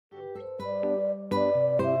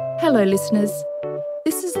Hello listeners,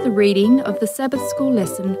 this is the reading of the Sabbath School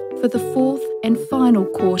lesson for the fourth and final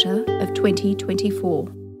quarter of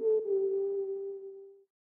 2024.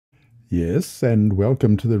 Yes, and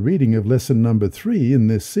welcome to the reading of lesson number 3 in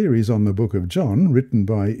this series on the book of John, written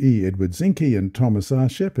by E. Edward Zinke and Thomas R.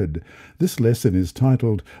 Shepherd. This lesson is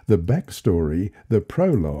titled The Backstory, the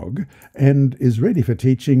Prologue, and is ready for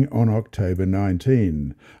teaching on October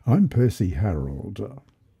 19. I'm Percy Harrold.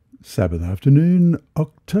 Sabbath afternoon,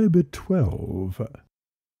 October 12.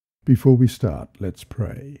 Before we start, let's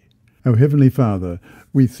pray. Our Heavenly Father,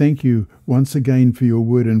 we thank you once again for your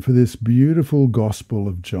word and for this beautiful Gospel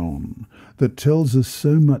of John that tells us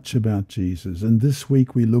so much about Jesus. And this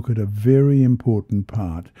week we look at a very important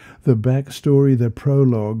part, the backstory, the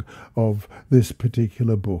prologue of this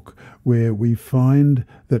particular book, where we find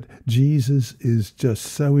that Jesus is just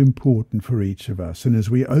so important for each of us. And as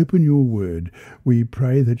we open your word, we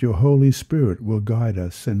pray that your Holy Spirit will guide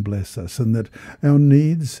us and bless us, and that our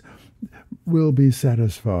needs will be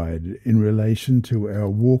satisfied in relation to our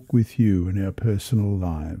walk with you in our personal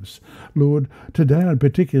lives. Lord, today I'd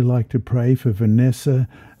particularly like to pray for Vanessa,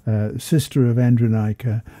 sister of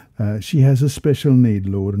Andronica. She has a special need,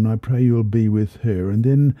 Lord, and I pray you'll be with her. And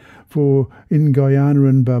then for in Guyana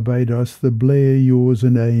and Barbados, the Blair, Yours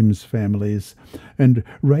and Ames families, and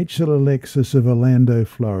Rachel Alexis of Orlando,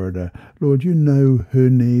 Florida. Lord, you know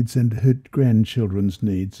her needs and her grandchildren's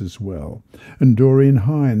needs as well. And Doreen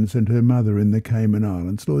Hines and her mother in the Cayman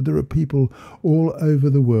Islands. Lord, there are people all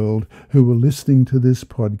over the world who are listening to this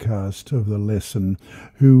podcast of the lesson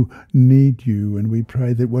who need you, and we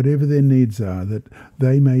pray that whatever their needs are, that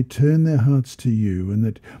they may turn their hearts to you and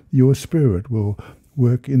that your Spirit will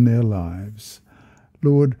work in their lives.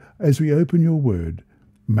 Lord, as we open your word,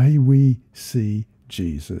 may we see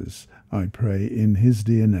Jesus. I pray in his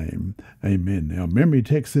dear name. Amen. Our memory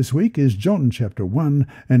text this week is John chapter 1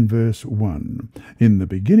 and verse 1. In the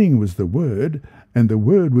beginning was the Word, and the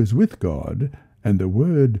Word was with God, and the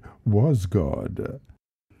Word was God.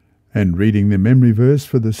 And reading the memory verse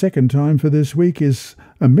for the second time for this week is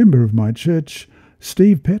a member of my church,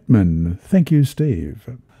 Steve Petman. Thank you,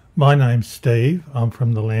 Steve. My name's Steve. I'm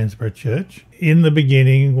from the Landsborough Church. In the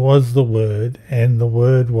beginning was the Word, and the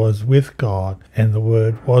Word was with God, and the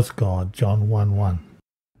Word was God. John 1:1.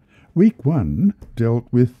 Week 1 dealt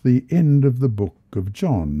with the end of the book of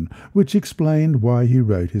John, which explained why he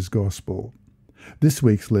wrote his Gospel. This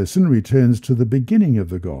week's lesson returns to the beginning of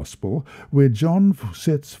the Gospel, where John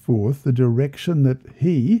sets forth the direction that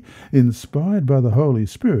he, inspired by the Holy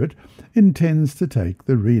Spirit, intends to take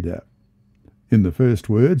the reader. In the first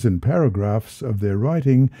words and paragraphs of their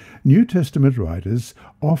writing, New Testament writers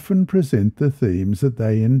often present the themes that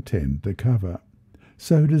they intend to cover.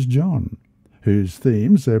 So does John, whose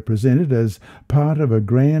themes are presented as part of a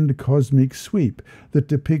grand cosmic sweep that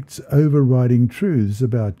depicts overriding truths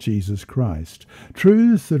about Jesus Christ,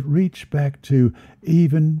 truths that reach back to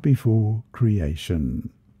even before creation.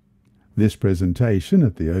 This presentation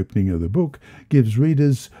at the opening of the book gives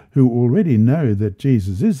readers who already know that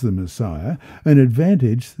Jesus is the Messiah an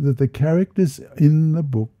advantage that the characters in the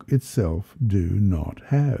book itself do not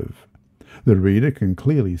have. The reader can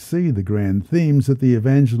clearly see the grand themes that the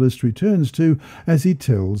evangelist returns to as he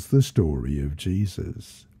tells the story of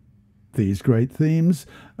Jesus. These great themes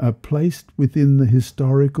are placed within the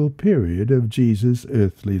historical period of Jesus'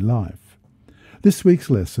 earthly life. This week's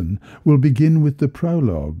lesson will begin with the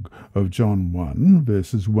prologue of John 1,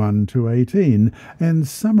 verses 1 to 18, and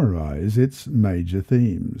summarize its major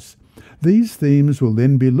themes. These themes will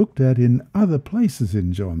then be looked at in other places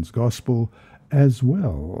in John's Gospel as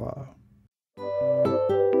well.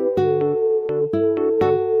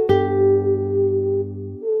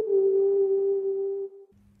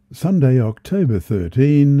 Sunday, October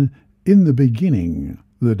 13, in the beginning,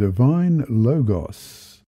 the divine Logos.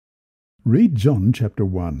 Read John chapter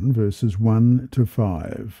 1, verses 1 to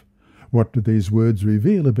 5. What do these words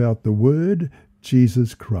reveal about the Word,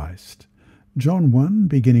 Jesus Christ? John 1,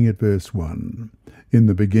 beginning at verse 1. In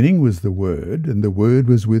the beginning was the Word, and the Word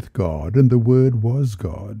was with God, and the Word was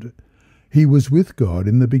God. He was with God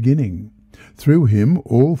in the beginning. Through him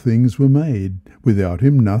all things were made. Without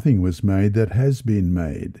him nothing was made that has been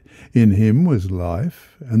made. In him was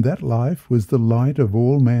life, and that life was the light of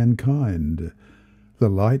all mankind. The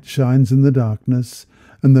light shines in the darkness,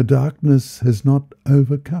 and the darkness has not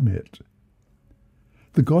overcome it.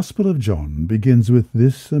 The Gospel of John begins with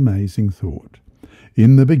this amazing thought.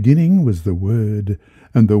 In the beginning was the Word,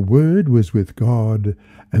 and the Word was with God,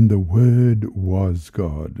 and the Word was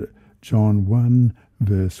God. John 1,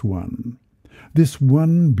 verse 1. This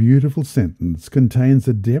one beautiful sentence contains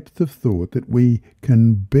a depth of thought that we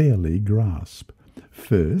can barely grasp.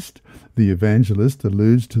 First, the evangelist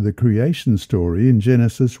alludes to the creation story in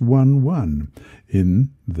Genesis 1:1, in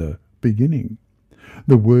the beginning.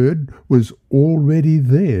 The Word was already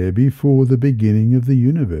there before the beginning of the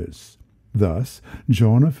universe. Thus,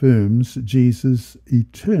 John affirms Jesus'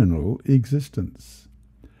 eternal existence.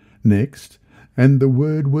 Next, and the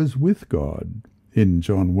Word was with God. In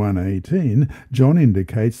John 1:18, John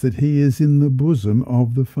indicates that he is in the bosom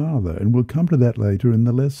of the Father, and we'll come to that later in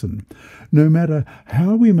the lesson. No matter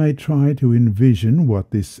how we may try to envision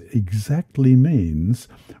what this exactly means,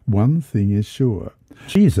 one thing is sure.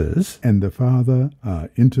 Jesus and the Father are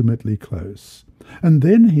intimately close. And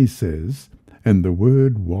then he says, and the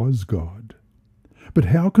Word was God. But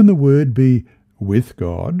how can the Word be with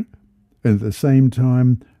God and at the same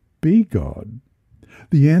time be God?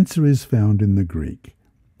 The answer is found in the Greek.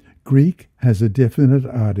 Greek has a definite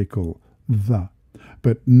article, the,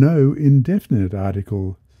 but no indefinite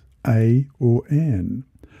article, a or an.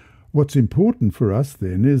 What's important for us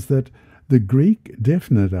then is that the Greek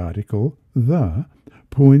definite article, the,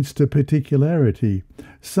 points to particularity,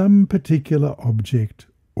 some particular object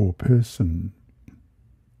or person.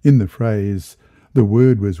 In the phrase, the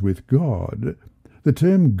Word was with God, the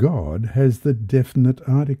term God has the definite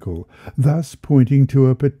article, thus pointing to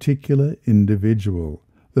a particular individual,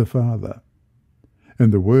 the Father.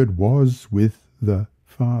 And the Word was with the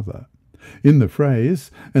Father. In the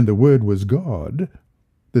phrase, and the Word was God,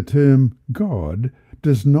 the term God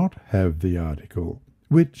does not have the article,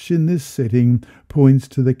 which in this setting points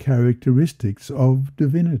to the characteristics of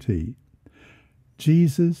divinity.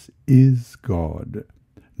 Jesus is God,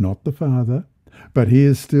 not the Father, but he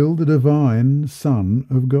is still the divine Son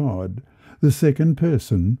of God, the second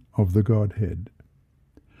person of the Godhead.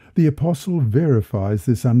 The Apostle verifies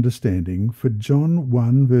this understanding, for John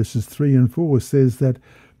 1 verses 3 and 4 says that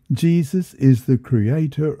Jesus is the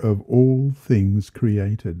creator of all things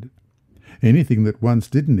created. Anything that once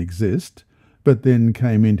didn't exist, but then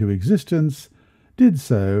came into existence, did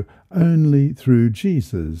so only through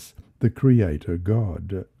Jesus, the Creator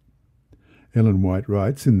God. Ellen White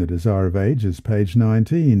writes in The Desire of Ages, page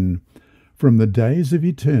 19, "From the days of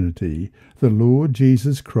eternity, the Lord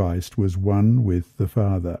Jesus Christ was one with the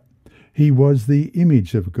Father. He was the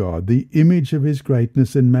image of God, the image of his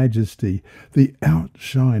greatness and majesty, the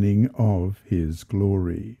outshining of his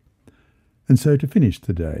glory." And so to finish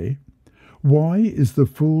today, why is the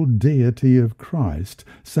full deity of Christ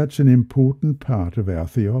such an important part of our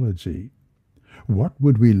theology? What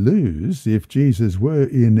would we lose if Jesus were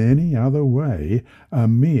in any other way a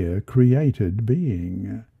mere created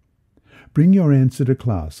being? Bring your answer to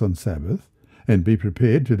class on Sabbath, and be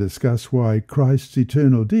prepared to discuss why Christ's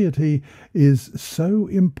eternal deity is so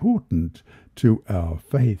important to our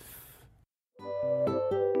faith.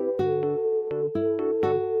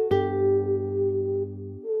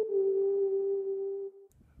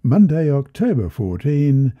 Monday, October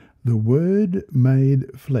 14, the Word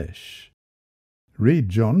made flesh. Read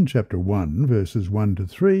John chapter 1, verses 1 to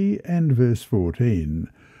 3 and verse 14.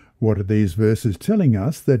 What are these verses telling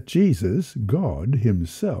us that Jesus, God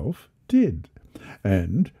himself, did?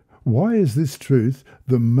 And why is this truth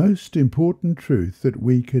the most important truth that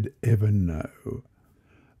we could ever know?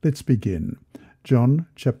 Let's begin. John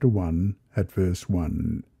chapter 1 at verse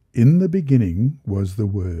 1. In the beginning was the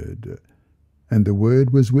Word, and the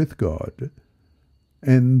Word was with God,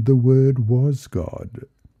 and the Word was God.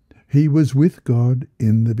 He was with God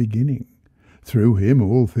in the beginning. Through him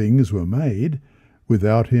all things were made.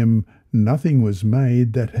 Without him nothing was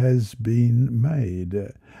made that has been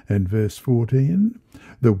made. And verse 14,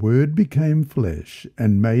 the Word became flesh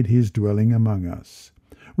and made his dwelling among us.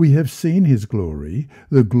 We have seen his glory,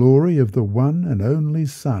 the glory of the one and only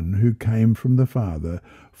Son who came from the Father,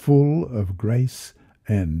 full of grace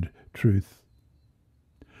and truth.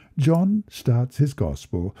 John starts his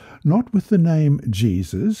Gospel not with the name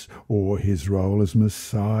Jesus or his role as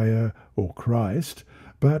Messiah or Christ,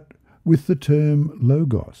 but with the term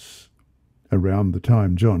Logos. Around the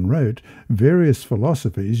time John wrote, various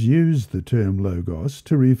philosophies used the term Logos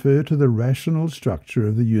to refer to the rational structure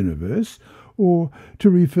of the universe or to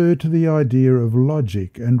refer to the idea of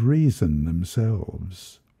logic and reason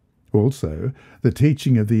themselves. Also, the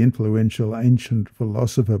teaching of the influential ancient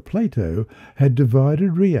philosopher Plato had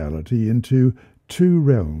divided reality into two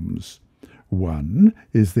realms. One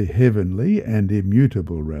is the heavenly and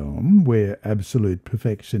immutable realm, where absolute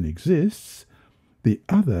perfection exists. The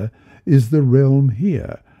other is the realm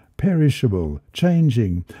here, perishable,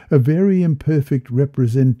 changing, a very imperfect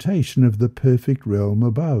representation of the perfect realm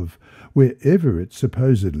above, wherever it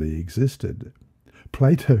supposedly existed.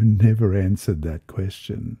 Plato never answered that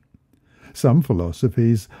question. Some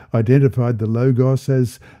philosophies identified the Logos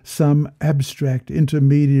as some abstract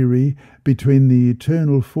intermediary between the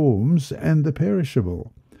eternal forms and the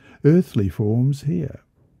perishable, earthly forms here.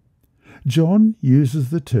 John uses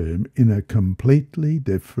the term in a completely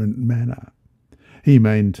different manner. He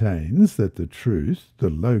maintains that the truth,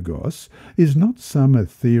 the Logos, is not some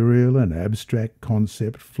ethereal and abstract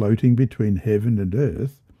concept floating between heaven and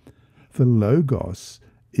earth. The Logos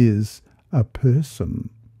is a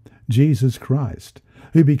person, Jesus Christ,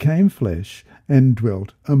 who became flesh and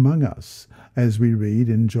dwelt among us. As we read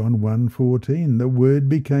in John 1:14, the Word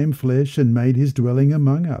became flesh and made his dwelling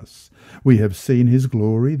among us. We have seen his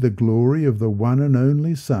glory, the glory of the one and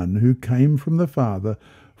only Son who came from the Father,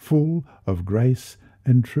 full of grace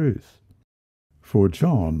and truth. For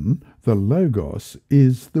John, the Logos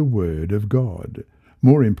is the Word of God.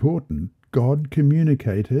 More important, God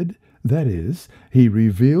communicated, that is, he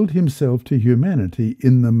revealed himself to humanity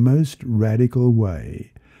in the most radical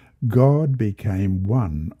way. God became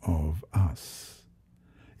one of us.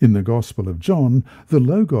 In the Gospel of John, the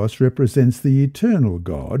Logos represents the eternal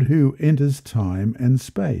God who enters time and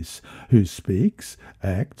space, who speaks,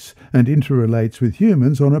 acts, and interrelates with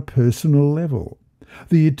humans on a personal level.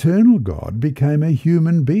 The eternal God became a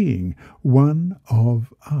human being, one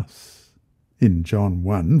of us. In John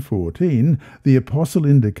 1:14, the apostle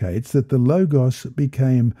indicates that the Logos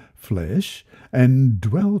became flesh and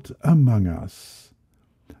dwelt among us.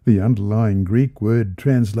 The underlying Greek word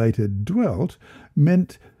translated dwelt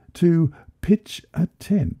meant to pitch a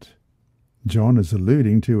tent. John is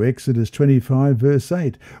alluding to Exodus 25 verse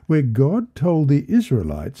 8, where God told the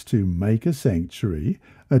Israelites to make a sanctuary,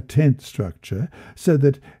 a tent structure, so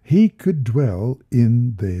that he could dwell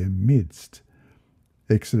in their midst.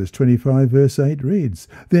 Exodus 25 verse 8 reads,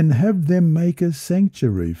 "Then have them make a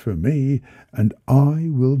sanctuary for me, and I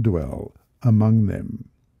will dwell among them."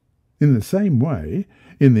 In the same way,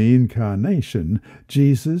 in the Incarnation,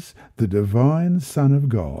 Jesus, the divine Son of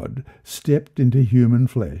God, stepped into human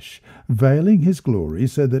flesh, veiling his glory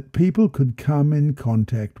so that people could come in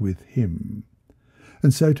contact with him.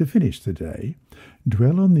 And so to finish today,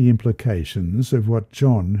 dwell on the implications of what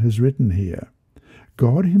John has written here.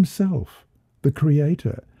 God himself, the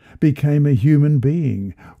Creator, became a human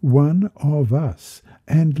being, one of us,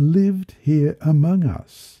 and lived here among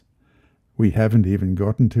us. We haven't even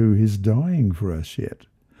gotten to his dying for us yet.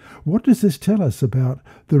 What does this tell us about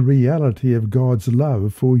the reality of God's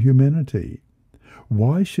love for humanity?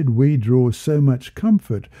 Why should we draw so much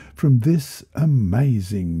comfort from this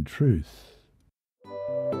amazing truth?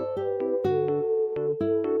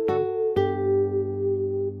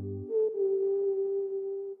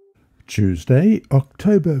 Tuesday,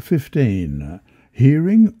 October 15.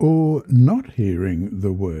 Hearing or not hearing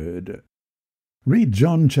the Word. Read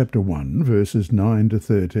John chapter 1, verses 9 to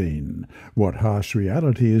 13. What harsh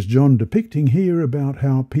reality is John depicting here about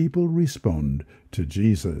how people respond to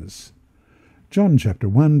Jesus? John chapter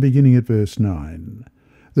 1, beginning at verse 9.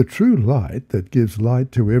 The true light that gives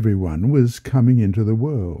light to everyone was coming into the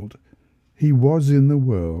world. He was in the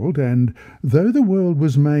world, and though the world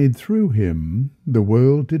was made through him, the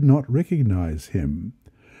world did not recognize him.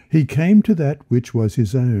 He came to that which was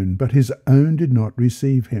his own, but his own did not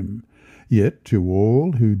receive him. Yet to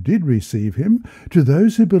all who did receive him, to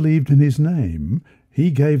those who believed in his name, he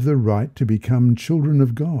gave the right to become children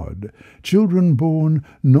of God, children born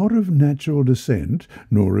not of natural descent,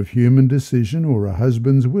 nor of human decision or a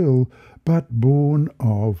husband's will, but born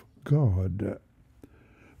of God.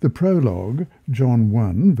 The Prologue, John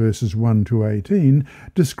 1, verses 1 to 18,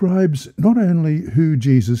 describes not only who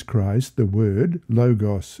Jesus Christ, the Word,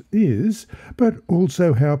 Logos, is, but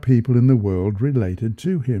also how people in the world related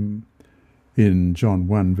to him. In John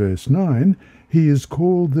 1 verse 9, he is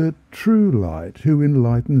called the true light who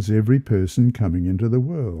enlightens every person coming into the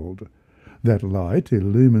world. That light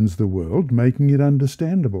illumines the world, making it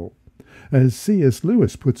understandable. As C.S.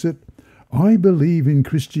 Lewis puts it, I believe in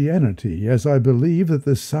Christianity as I believe that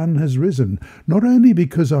the sun has risen, not only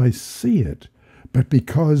because I see it, but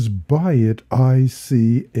because by it I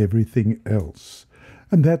see everything else.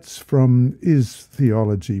 And that's from Is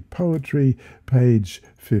Theology Poetry, page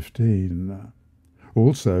 15.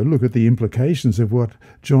 Also, look at the implications of what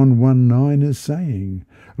John 1:9 is saying.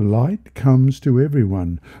 Light comes to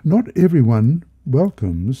everyone. Not everyone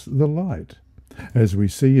welcomes the light. As we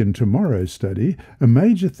see in tomorrow's study, a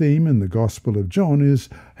major theme in the Gospel of John is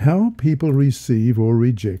how people receive or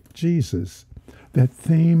reject Jesus. That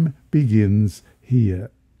theme begins here.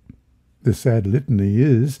 The sad litany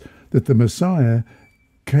is that the Messiah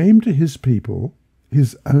came to his people,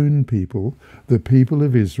 his own people, the people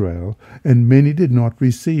of Israel, and many did not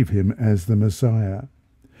receive him as the Messiah.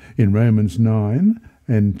 In Romans 9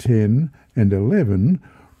 and 10 and 11,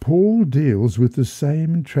 Paul deals with the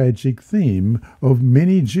same tragic theme of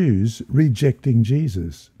many Jews rejecting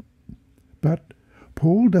Jesus. But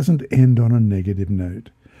Paul doesn't end on a negative note,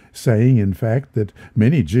 saying in fact that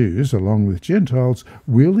many Jews, along with Gentiles,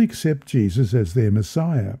 will accept Jesus as their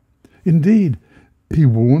Messiah. Indeed, he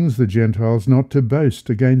warns the Gentiles not to boast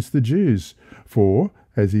against the Jews, for,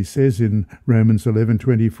 as he says in Romans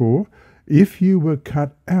 11:24, if you were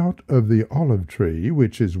cut out of the olive tree,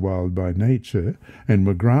 which is wild by nature, and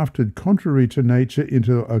were grafted contrary to nature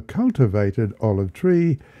into a cultivated olive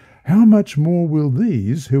tree, how much more will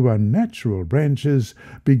these, who are natural branches,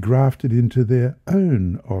 be grafted into their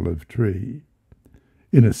own olive tree?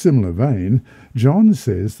 In a similar vein, John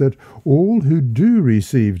says that all who do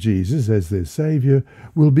receive Jesus as their Saviour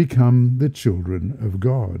will become the children of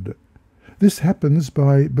God. This happens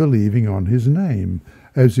by believing on his name,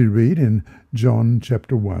 as we read in John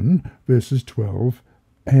chapter 1, verses 12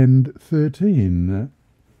 and 13.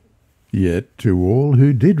 Yet to all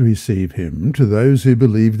who did receive him, to those who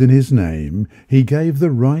believed in his name, he gave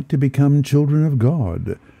the right to become children of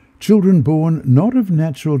God, children born not of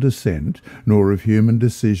natural descent, nor of human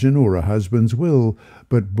decision or a husband's will,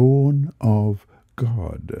 but born of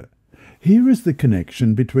God. Here is the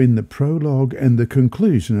connection between the prologue and the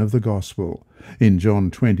conclusion of the Gospel. In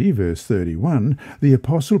John 20, verse 31, the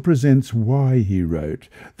Apostle presents why he wrote,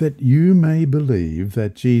 that you may believe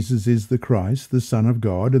that Jesus is the Christ, the Son of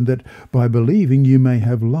God, and that by believing you may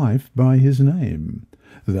have life by his name.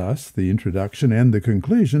 Thus, the introduction and the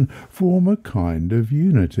conclusion form a kind of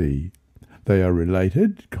unity. They are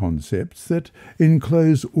related concepts that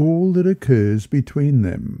enclose all that occurs between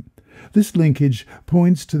them. This linkage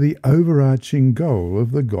points to the overarching goal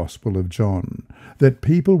of the Gospel of John, that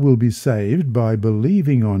people will be saved by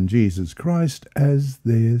believing on Jesus Christ as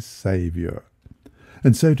their Saviour.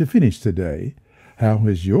 And so to finish today, how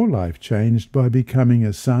has your life changed by becoming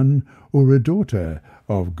a son or a daughter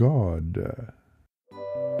of God?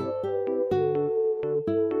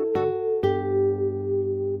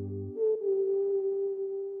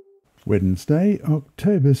 Wednesday,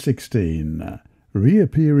 October 16.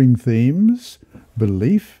 Reappearing themes: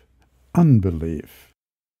 belief, unbelief.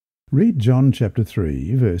 Read John chapter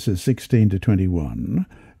 3, verses 16 to 21,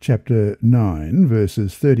 chapter 9,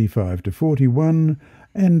 verses 35 to 41,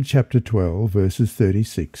 and chapter 12, verses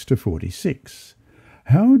 36 to 46.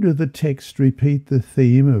 How do the texts repeat the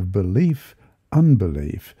theme of belief,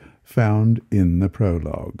 unbelief, found in the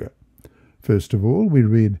prologue? First of all, we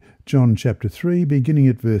read John chapter 3, beginning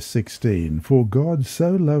at verse 16. For God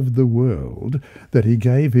so loved the world that he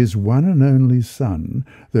gave his one and only Son,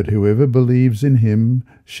 that whoever believes in him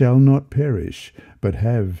shall not perish, but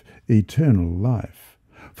have eternal life.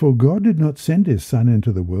 For God did not send his Son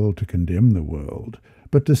into the world to condemn the world,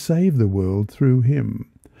 but to save the world through him.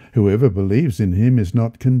 Whoever believes in him is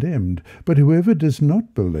not condemned, but whoever does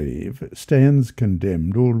not believe stands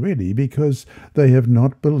condemned already, because they have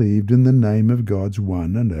not believed in the name of God's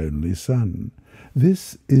one and only Son.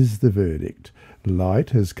 This is the verdict. Light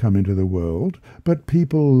has come into the world, but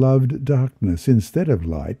people loved darkness instead of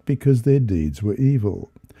light, because their deeds were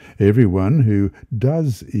evil. Everyone who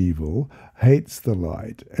does evil hates the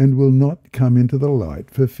light, and will not come into the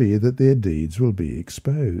light for fear that their deeds will be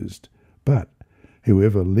exposed. But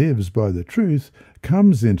whoever lives by the truth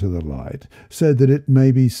comes into the light, so that it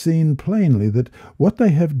may be seen plainly that what they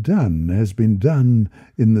have done has been done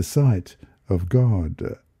in the sight of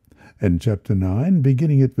God. And chapter 9,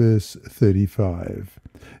 beginning at verse 35.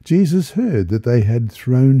 Jesus heard that they had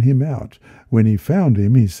thrown him out. When he found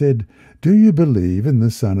him, he said, Do you believe in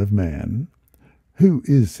the Son of Man? Who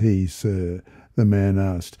is he, sir? The man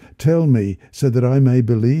asked. Tell me, so that I may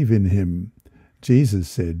believe in him. Jesus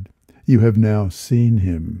said, You have now seen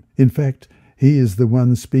him. In fact, he is the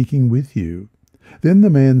one speaking with you. Then the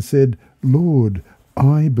man said, Lord,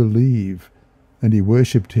 I believe. And he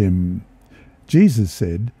worshipped him. Jesus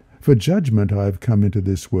said, For judgment I have come into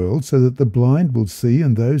this world, so that the blind will see,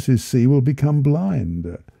 and those who see will become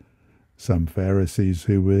blind. Some Pharisees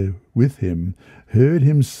who were with him heard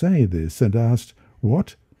him say this, and asked,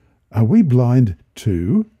 What? Are we blind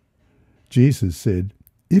too? Jesus said,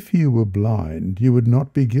 If you were blind, you would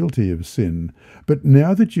not be guilty of sin. But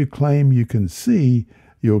now that you claim you can see,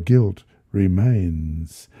 your guilt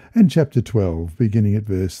remains. And chapter 12, beginning at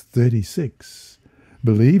verse 36.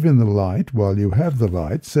 Believe in the light while you have the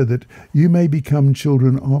light, so that you may become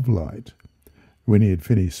children of light. When he had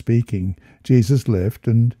finished speaking, Jesus left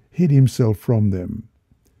and hid himself from them.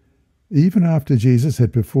 Even after Jesus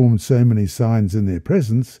had performed so many signs in their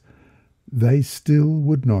presence, they still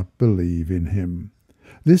would not believe in him.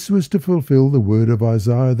 This was to fulfill the word of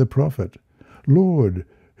Isaiah the prophet. Lord,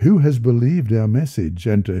 who has believed our message,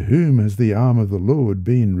 and to whom has the arm of the Lord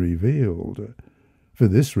been revealed? For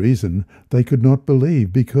this reason they could not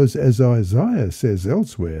believe, because, as Isaiah says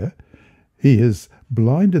elsewhere, He has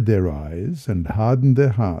blinded their eyes and hardened their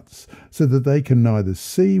hearts, so that they can neither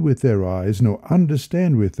see with their eyes, nor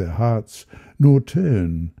understand with their hearts, nor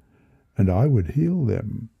turn, and I would heal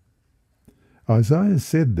them. Isaiah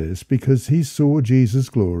said this because he saw Jesus'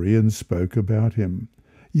 glory and spoke about him.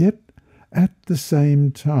 Yet, at the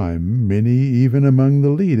same time, many, even among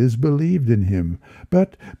the leaders, believed in him.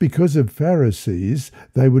 But because of Pharisees,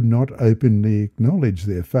 they would not openly acknowledge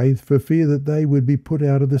their faith for fear that they would be put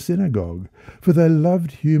out of the synagogue, for they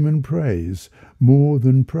loved human praise more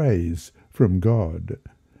than praise from God.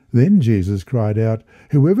 Then Jesus cried out,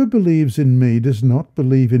 "Whoever believes in me does not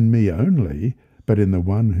believe in me only, but in the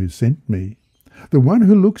one who sent me. The one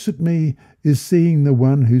who looks at me is seeing the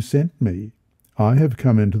one who sent me. I have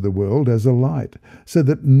come into the world as a light, so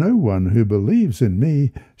that no one who believes in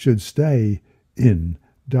me should stay in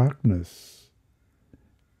darkness."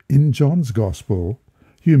 In John's Gospel,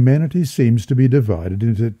 humanity seems to be divided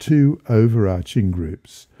into two overarching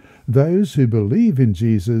groups: those who believe in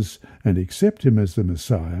Jesus and accept him as the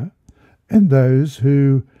Messiah, and those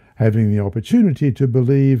who, having the opportunity to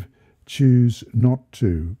believe, choose not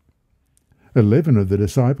to. 11 of the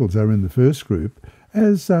disciples are in the first group,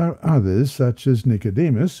 as are others such as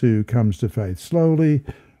Nicodemus, who comes to faith slowly,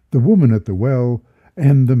 the woman at the well,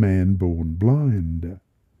 and the man born blind.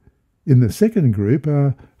 In the second group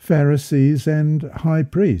are Pharisees and high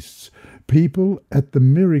priests, people at the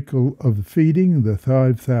miracle of feeding the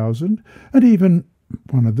 5,000, and even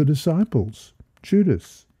one of the disciples,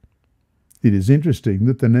 Judas. It is interesting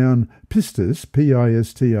that the noun pistis,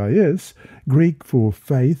 P-I-S-T-I-S, Greek for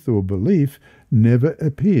faith or belief, never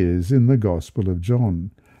appears in the Gospel of John.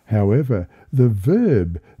 However, the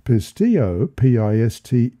verb pisteo,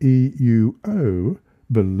 P-I-S-T-E-U-O,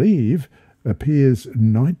 believe, appears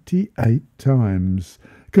 98 times,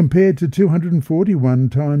 compared to 241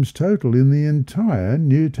 times total in the entire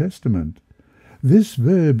New Testament. This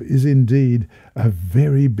verb is indeed a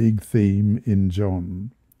very big theme in John.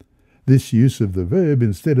 This use of the verb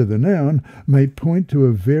instead of the noun may point to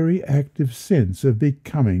a very active sense of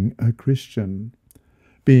becoming a Christian.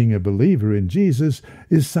 Being a believer in Jesus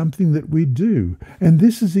is something that we do, and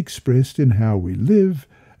this is expressed in how we live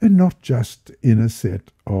and not just in a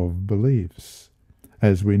set of beliefs.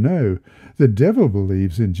 As we know, the devil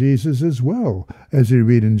believes in Jesus as well, as we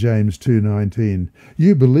read in James 2:19.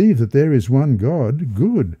 You believe that there is one God?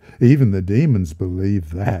 Good. Even the demons believe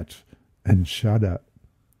that and shudder.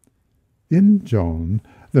 In John,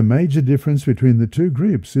 the major difference between the two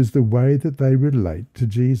groups is the way that they relate to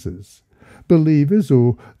Jesus. Believers,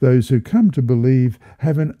 or those who come to believe,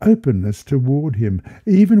 have an openness toward him,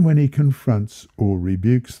 even when he confronts or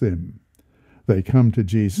rebukes them. They come to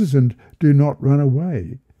Jesus and do not run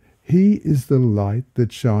away. He is the light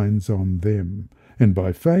that shines on them, and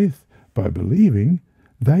by faith, by believing,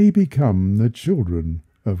 they become the children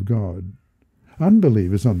of God.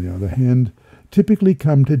 Unbelievers, on the other hand, typically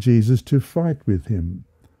come to Jesus to fight with him.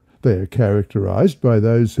 They are characterized by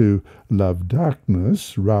those who love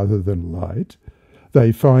darkness rather than light.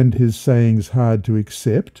 They find his sayings hard to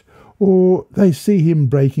accept, or they see him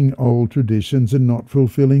breaking old traditions and not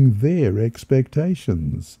fulfilling their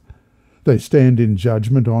expectations. They stand in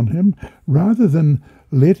judgment on him rather than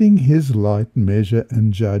letting his light measure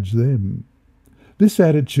and judge them. This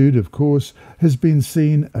attitude, of course, has been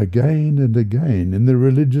seen again and again in the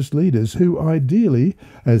religious leaders who, ideally,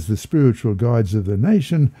 as the spiritual guides of the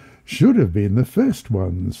nation, should have been the first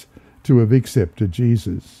ones to have accepted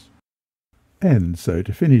Jesus. And so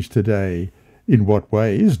to finish today, in what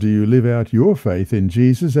ways do you live out your faith in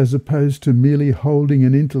Jesus as opposed to merely holding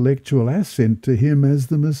an intellectual assent to him as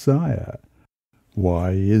the Messiah?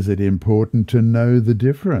 Why is it important to know the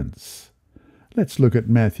difference? Let's look at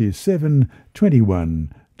Matthew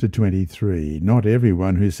 7:21-23. Not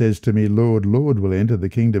everyone who says to me, Lord, Lord, will enter the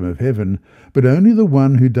kingdom of heaven, but only the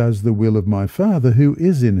one who does the will of my Father who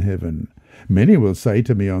is in heaven. Many will say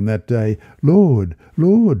to me on that day, Lord,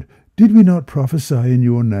 Lord, did we not prophesy in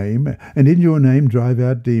your name, and in your name drive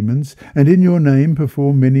out demons, and in your name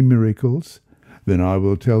perform many miracles? Then I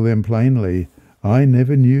will tell them plainly, I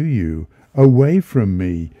never knew you. Away from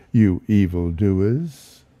me, you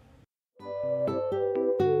evildoers.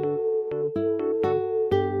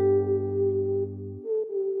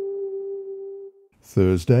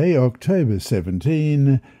 Thursday, October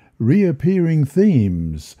 17, Reappearing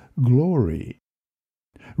Themes, Glory.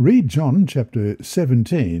 Read John chapter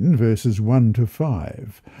 17, verses 1 to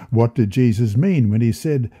 5. What did Jesus mean when he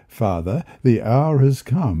said, "Father, the hour has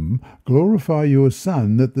come, glorify your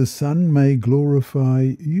Son, that the Son may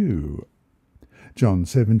glorify you"? John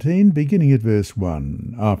 17, beginning at verse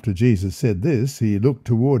 1. After Jesus said this, he looked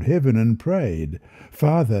toward heaven and prayed,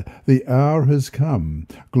 "Father, the hour has come.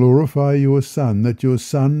 Glorify your Son, that your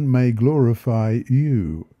Son may glorify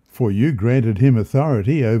you. For you granted him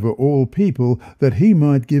authority over all people, that he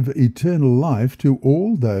might give eternal life to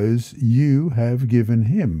all those you have given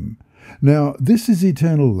him. Now this is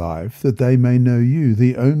eternal life, that they may know you,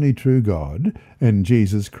 the only true God, and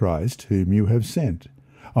Jesus Christ, whom you have sent.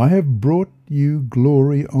 I have brought you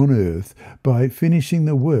glory on earth by finishing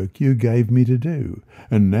the work you gave me to do.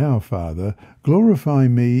 And now, Father, glorify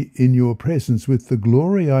me in your presence with the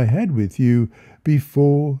glory I had with you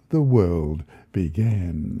before the world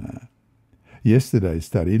began." Yesterday's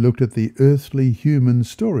study looked at the earthly human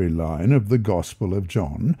storyline of the Gospel of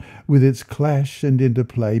John, with its clash and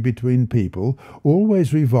interplay between people,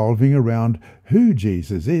 always revolving around who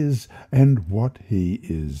Jesus is and what he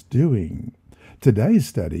is doing. Today's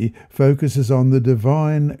study focuses on the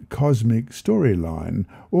divine cosmic storyline,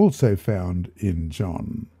 also found in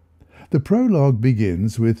John. The prologue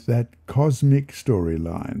begins with that cosmic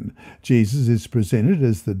storyline. Jesus is presented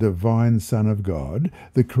as the divine Son of God,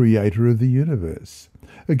 the creator of the universe.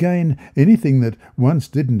 Again, anything that once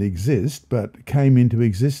didn't exist but came into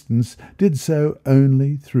existence did so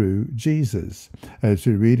only through Jesus. As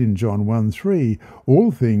we read in John 1:3,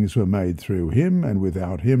 all things were made through him, and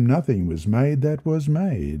without him nothing was made that was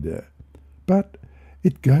made. But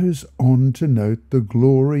it goes on to note the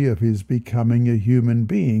glory of his becoming a human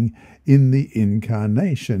being in the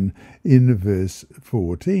incarnation in verse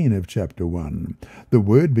 14 of chapter 1. The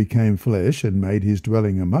Word became flesh and made his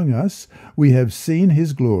dwelling among us. We have seen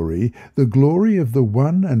his glory, the glory of the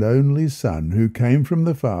one and only Son, who came from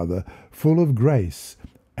the Father, full of grace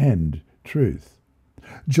and truth.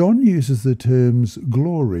 John uses the terms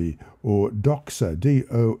glory, or doxa,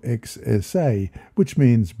 D-O-X-S-A, which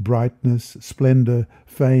means brightness, splendor,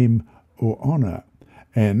 fame, or honor,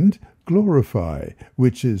 and glorify,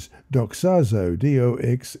 which is doxazo,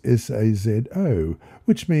 D-O-X-S-A-Z-O,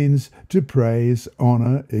 which means to praise,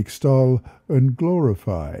 honor, extol, and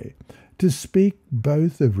glorify. To speak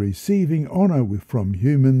both of receiving honor from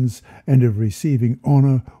humans and of receiving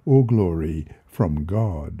honor or glory from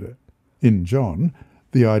God. In John,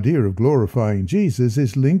 the idea of glorifying Jesus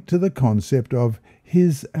is linked to the concept of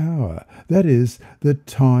his hour, that is, the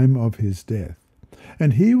time of his death.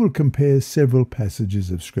 And here we'll compare several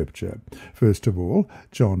passages of Scripture. First of all,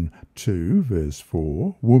 John 2, verse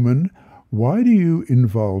 4, "Woman, why do you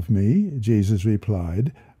involve me?" Jesus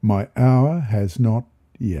replied, "My hour has not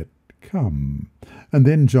yet come." And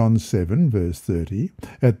then John 7, verse 30,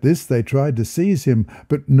 "At this they tried to seize him,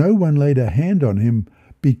 but no one laid a hand on him,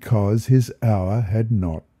 because his hour had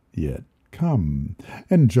not yet come."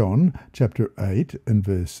 And John chapter 8 and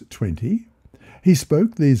verse 20, "He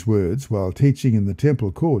spoke these words while teaching in the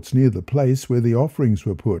temple courts near the place where the offerings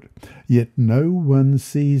were put. Yet no one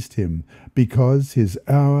seized him, because his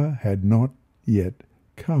hour had not yet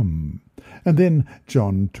come." And then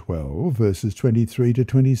John 12, verses 23 to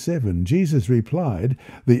 27, Jesus replied,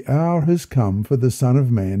 "The hour has come for the Son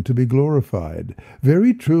of Man to be glorified.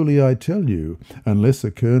 Very truly I tell you, unless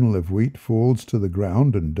a kernel of wheat falls to the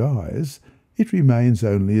ground and dies, it remains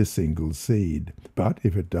only a single seed. But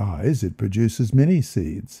if it dies, it produces many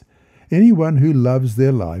seeds. Anyone who loves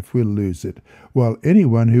their life will lose it, while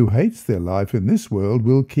anyone who hates their life in this world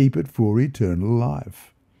will keep it for eternal life.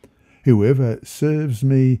 Whoever serves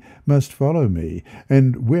me must follow me,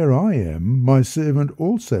 and where I am, my servant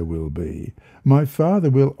also will be. My Father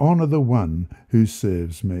will honor the one who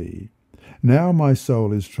serves me. Now my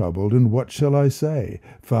soul is troubled, and what shall I say?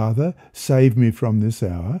 Father, save me from this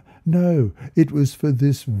hour? No, it was for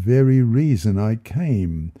this very reason I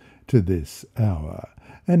came to this hour."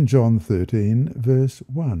 And John 13, verse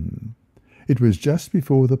 1. It was just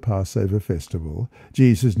before the Passover festival.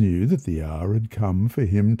 Jesus knew that the hour had come for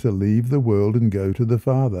him to leave the world and go to the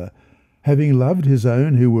Father. Having loved his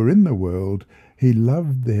own who were in the world, he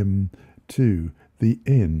loved them to the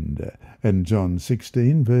end. And John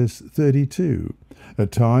 16, verse 32. "A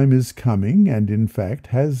time is coming, and in fact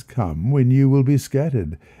has come, when you will be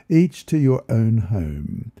scattered, each to your own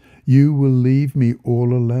home. You will leave me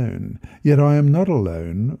all alone. Yet I am not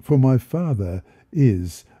alone, for my Father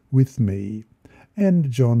is with me."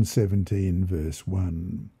 And John 17, verse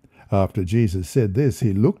 1. After Jesus said this,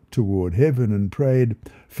 he looked toward heaven and prayed,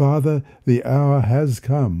 "Father, the hour has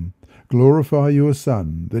come. Glorify your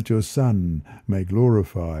Son, that your Son may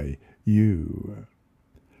glorify you."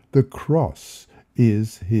 The cross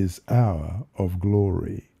is his hour of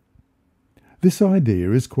glory. This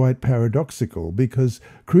idea is quite paradoxical because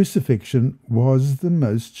crucifixion was the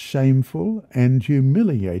most shameful and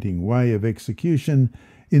humiliating way of execution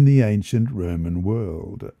in the ancient Roman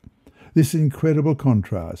world. This incredible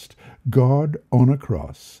contrast, God on a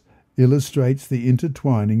cross, illustrates the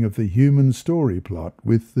intertwining of the human story plot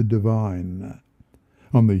with the divine.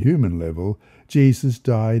 On the human level, Jesus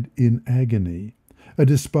died in agony, a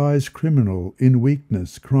despised criminal in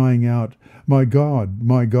weakness, crying out, my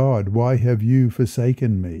God, why have you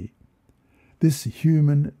forsaken me?" This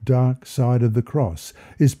human dark side of the cross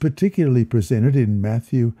is particularly presented in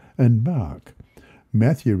Matthew and Mark.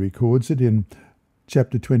 Matthew records it in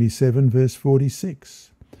chapter 27, verse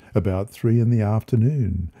 46. About 3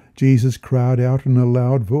 p.m, Jesus cried out in a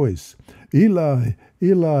loud voice, "Eli,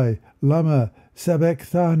 Eli, lama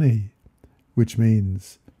sabachthani," which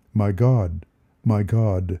means, my God,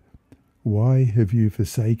 why have you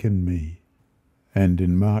forsaken me?" And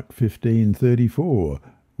in Mark 15:34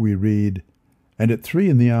 we read, "And at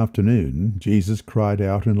 3 p.m, Jesus cried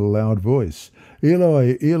out in a loud voice,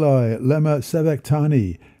 'Eli, Eli, lama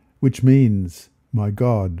sabachthani,' which means, my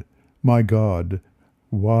God,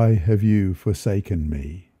 why have you forsaken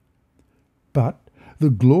me?" But the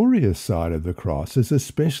glorious side of the cross is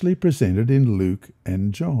especially presented in Luke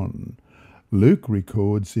and John. Luke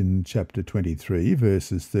records in chapter 23,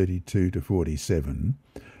 verses 32 to 47,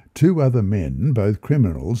 2 other men, both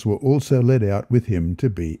criminals, were also led out with him to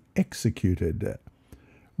be executed.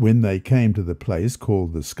 When they came to the place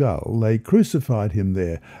called the Skull, they crucified him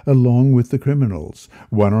there, along with the criminals,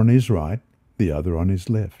 one on his right, the other on his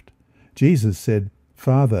left. Jesus said,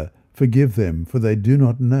 "Father, forgive them, for they do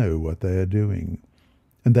not know what they are doing."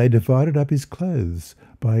 And they divided up his clothes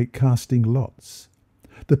by casting lots.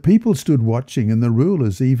 The people stood watching, and the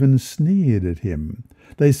rulers even sneered at him.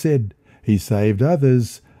 They said, "He saved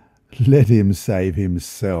others. Let him save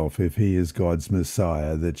himself if he is God's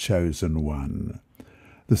Messiah, the chosen one."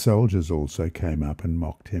 The soldiers also came up and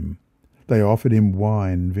mocked him. They offered him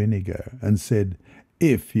wine vinegar and said,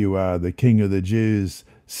 "If you are the King of the Jews,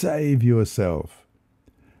 save yourself."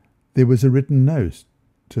 There was a written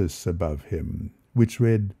notice above him, which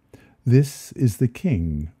read, "This is the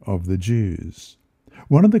King of the Jews."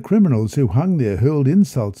 One of the criminals who hung there hurled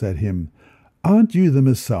insults at him. "Aren't you the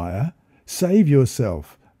Messiah? Save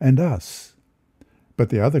yourself and us." But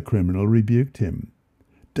the other criminal rebuked him.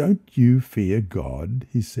 "Don't you fear God,"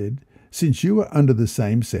 he said, "since you are under the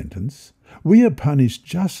same sentence? We are punished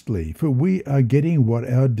justly, for we are getting what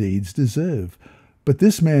our deeds deserve. But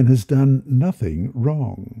this man has done nothing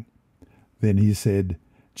wrong." Then he said,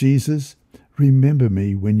 "Jesus, remember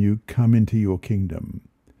me when you come into your kingdom."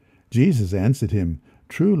 Jesus answered him,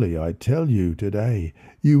 "Truly I tell you, today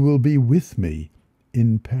you will be with me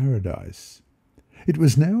in paradise." It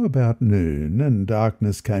was now about noon, and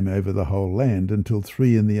darkness came over the whole land until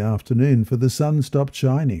 3 p.m, for the sun stopped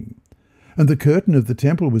shining, and the curtain of the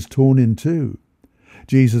temple was torn in two.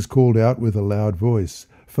 Jesus called out with a loud voice,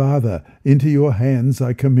 "Father, into your hands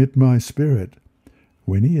I commit my spirit."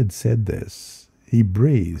 When he had said this, he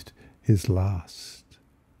breathed his last.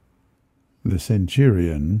 The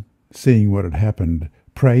centurion, seeing what had happened,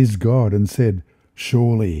 praised God and said,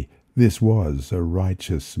 "Surely this was a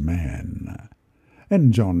righteous man."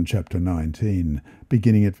 And John chapter 19,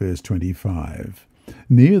 beginning at verse 25.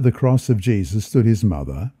 Near the cross of Jesus stood his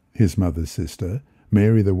mother's sister,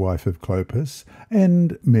 Mary the wife of Clopas,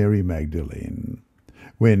 and Mary Magdalene.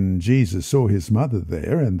 When Jesus saw his mother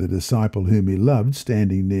there and the disciple whom he loved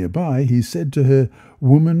standing nearby, he said to her,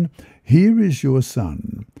 "Woman, here is your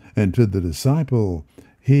son," and to the disciple,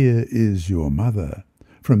 "Here is your mother."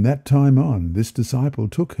 From that time on, this disciple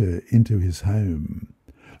took her into his home.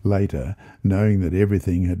 Later, knowing that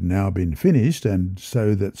everything had now been finished, and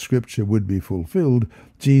so that Scripture would be fulfilled,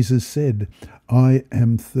 Jesus said, "I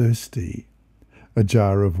am thirsty." A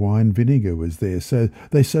jar of wine vinegar was there, so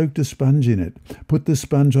they soaked a sponge in it, put the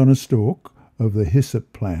sponge on a stalk of the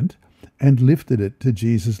hyssop plant, and lifted it to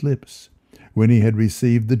Jesus' lips. When he had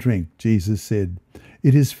received the drink, Jesus said,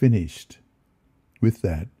 "It is finished." With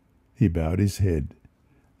that, he bowed his head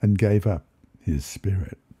and gave up his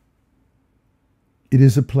spirit. It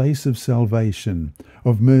is a place of salvation,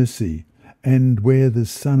 of mercy, and where the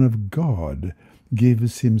Son of God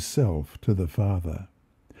gives himself to the Father.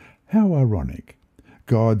 How ironic!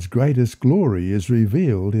 God's greatest glory is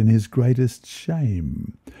revealed in his greatest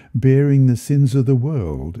shame, bearing the sins of the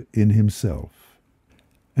world in himself.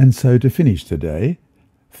 And so to finish today,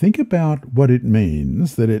 think about what it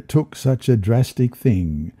means that it took such a drastic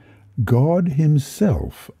thing, God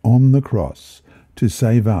himself on the cross, to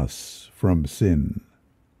save us from sin.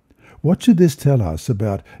 What should this tell us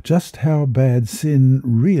about just how bad sin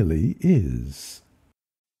really is?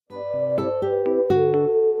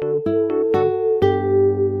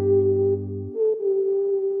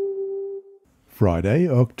 Friday,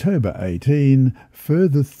 October 18,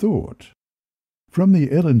 Further Thought. From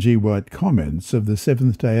the Ellen G. White Comments of the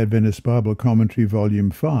Seventh-day Adventist Bible Commentary, Volume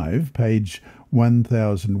 5, page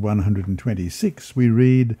 1126, we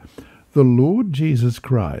read, "The Lord Jesus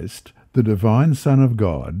Christ, the divine Son of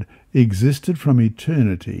God, existed from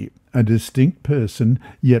eternity, a distinct person,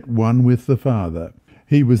 yet one with the Father.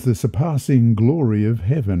 He was the surpassing glory of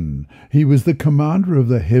heaven. He was the commander of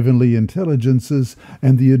the heavenly intelligences,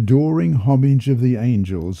 and the adoring homage of the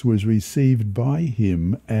angels was received by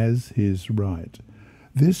him as his right.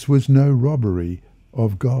 This was no robbery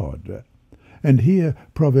of God." And here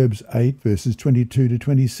Proverbs 8, verses 22 to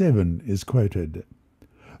 27 is quoted.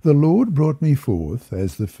 "The Lord brought me forth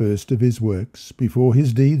as the first of his works, before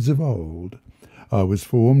his deeds of old. I was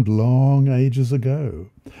formed long ages ago,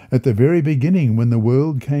 at the very beginning when the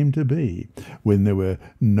world came to be. When there were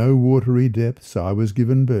no watery depths, I was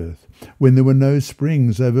given birth. When there were no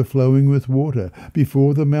springs overflowing with water,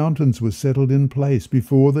 before the mountains were settled in place,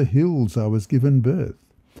 before the hills I was given birth.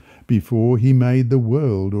 Before he made the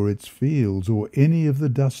world or its fields or any of the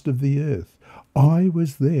dust of the earth, I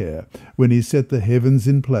was there. When he set the heavens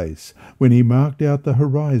in place, when he marked out the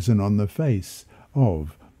horizon on the face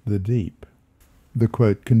of the deep." The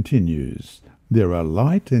quote continues, "There are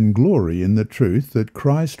light and glory in the truth that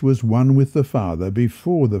Christ was one with the Father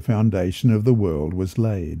before the foundation of the world was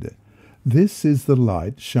laid. This is the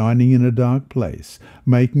light shining in a dark place,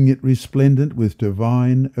 making it resplendent with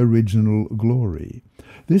divine original glory.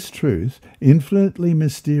 This truth, infinitely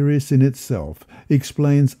mysterious in itself,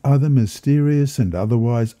 explains other mysterious and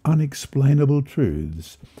otherwise unexplainable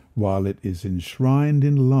truths, while it is enshrined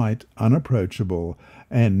in light unapproachable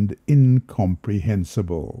and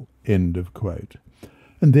incomprehensible." End of quote.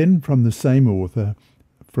 And then from the same author,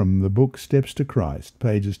 from the book Steps to Christ,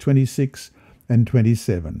 pages 26 and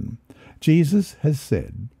 27, "Jesus has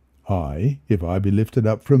said, I, if I be lifted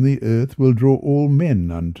up from the earth, will draw all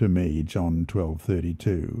men unto me." John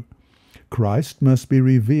 12:32. Christ must be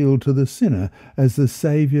revealed to the sinner as the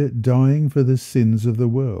Saviour dying for the sins of the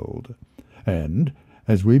world. And,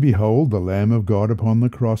 as we behold the Lamb of God upon the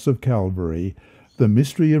cross of Calvary, the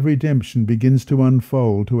mystery of redemption begins to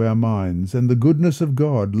unfold to our minds, and the goodness of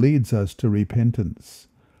God leads us to repentance.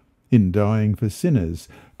 In dying for sinners,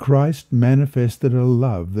 Christ manifested a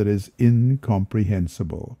love that is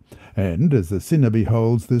incomprehensible. And as the sinner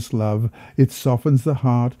beholds this love, it softens the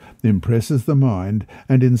heart, impresses the mind,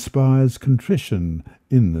 and inspires contrition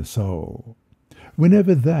in the soul.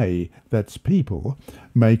 Whenever they, that's people,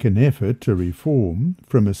 make an effort to reform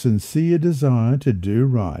from a sincere desire to do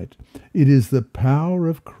right, it is the power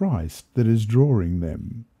of Christ that is drawing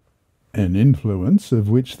them. An influence of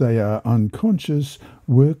which they are unconscious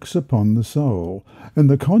works upon the soul, and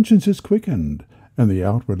the conscience is quickened, and the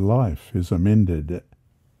outward life is amended.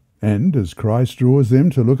 And as Christ draws them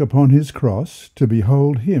to look upon his cross, to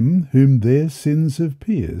behold him whom their sins have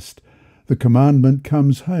pierced, the commandment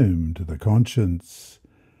comes home to the conscience.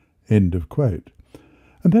 End of quote.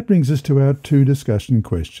 And that brings us to our two discussion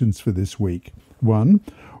questions for this week. 1.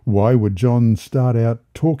 Why would John start out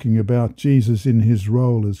talking about Jesus in his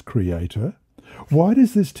role as creator? Why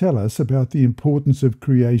does this tell us about the importance of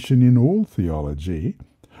creation in all theology?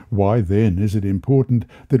 Why then is it important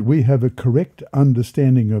that we have a correct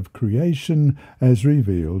understanding of creation as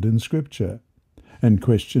revealed in Scripture? And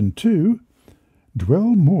question 2,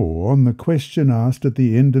 dwell more on the question asked at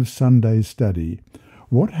the end of Sunday's study.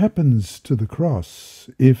 What happens to the cross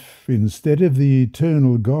if, instead of the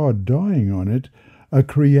eternal God dying on it, a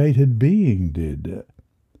created being did?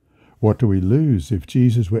 What do we lose if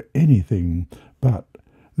Jesus were anything but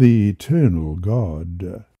the eternal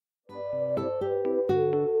God?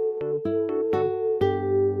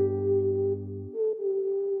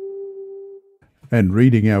 And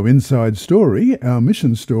reading our inside story, our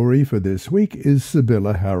mission story for this week is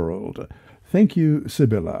Sybilla Harrold. Thank you,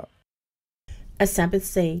 Sybilla. A Sabbath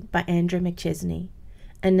Seed by Andrew McChesney.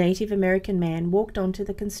 A Native American man walked onto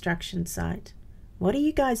the construction site. "What are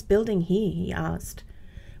you guys building here?" he asked,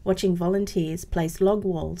 watching volunteers place log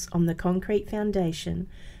walls on the concrete foundation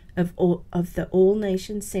of the All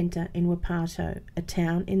Nations Center in Wapato, a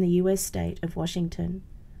town in the U.S. state of Washington.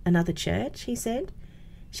 "Another church?" he said,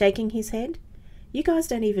 shaking his head. "You guys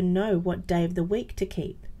don't even know what day of the week to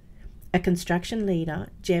keep." A construction leader,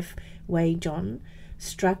 Jeff Way-John,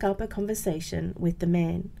 struck up a conversation with the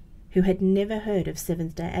man, who had never heard of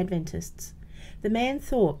Seventh-day Adventists. The man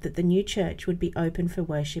thought that the new church would be open for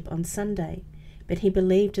worship on Sunday, but he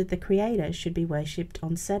believed that the Creator should be worshipped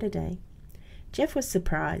on Saturday. Jeff was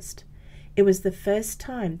surprised. It was the first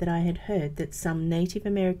time that I had heard that some Native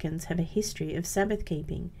Americans have a history of Sabbath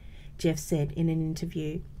keeping, Jeff said in an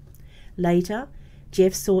interview. Later,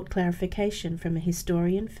 Jeff sought clarification from a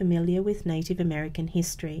historian familiar with Native American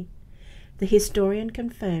history. The historian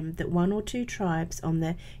confirmed that 1 or 2 tribes on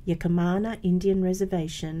the Yakamana Indian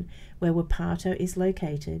Reservation, where Wapato is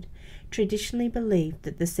located, traditionally believed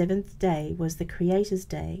that the seventh day was the Creator's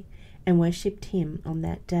day and worshipped him on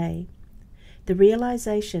that day. The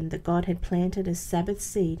realization that God had planted a Sabbath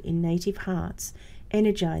seed in native hearts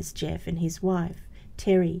energized Jeff and his wife,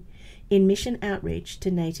 Terry, in mission outreach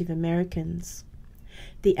to Native Americans.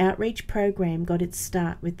 The outreach program got its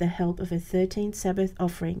start with the help of a 13th Sabbath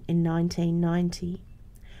offering in 1990.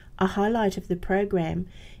 A highlight of the program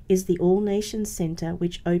is the All Nations Center,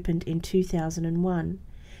 which opened in 2001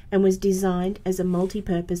 and was designed as a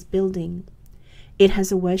multi-purpose building. It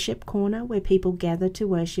has a worship corner where people gather to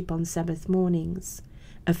worship on Sabbath mornings,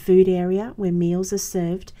 a food area where meals are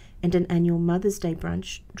served, and an annual Mother's Day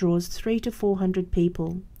brunch draws 300 to 400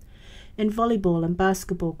 people, and volleyball and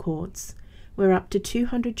basketball courts, where up to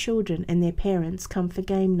 200 children and their parents come for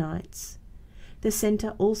game nights. The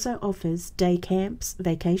centre also offers day camps,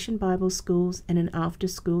 vacation Bible schools, and an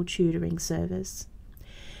after-school tutoring service.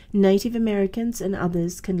 Native Americans and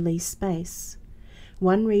others can lease space.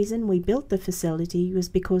 One reason we built the facility was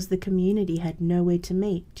because the community had nowhere to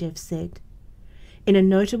meet, Jeff said. In a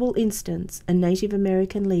notable instance, a Native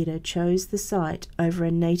American leader chose the site over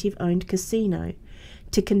a Native-owned casino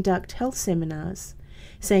to conduct health seminars,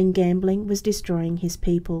 saying gambling was destroying his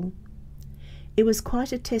people. It was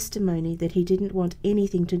quite a testimony that he didn't want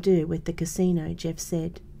anything to do with the casino, Jeff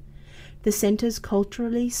said. The centre's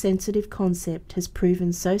culturally sensitive concept has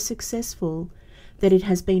proven so successful that it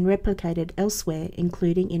has been replicated elsewhere,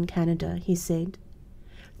 including in Canada, he said.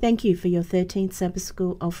 Thank you for your 13th Sabbath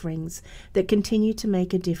School offerings that continue to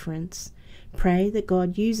make a difference. Pray that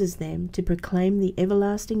God uses them to proclaim the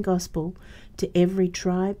everlasting gospel to every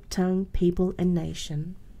tribe, tongue, people, and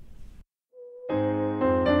nation.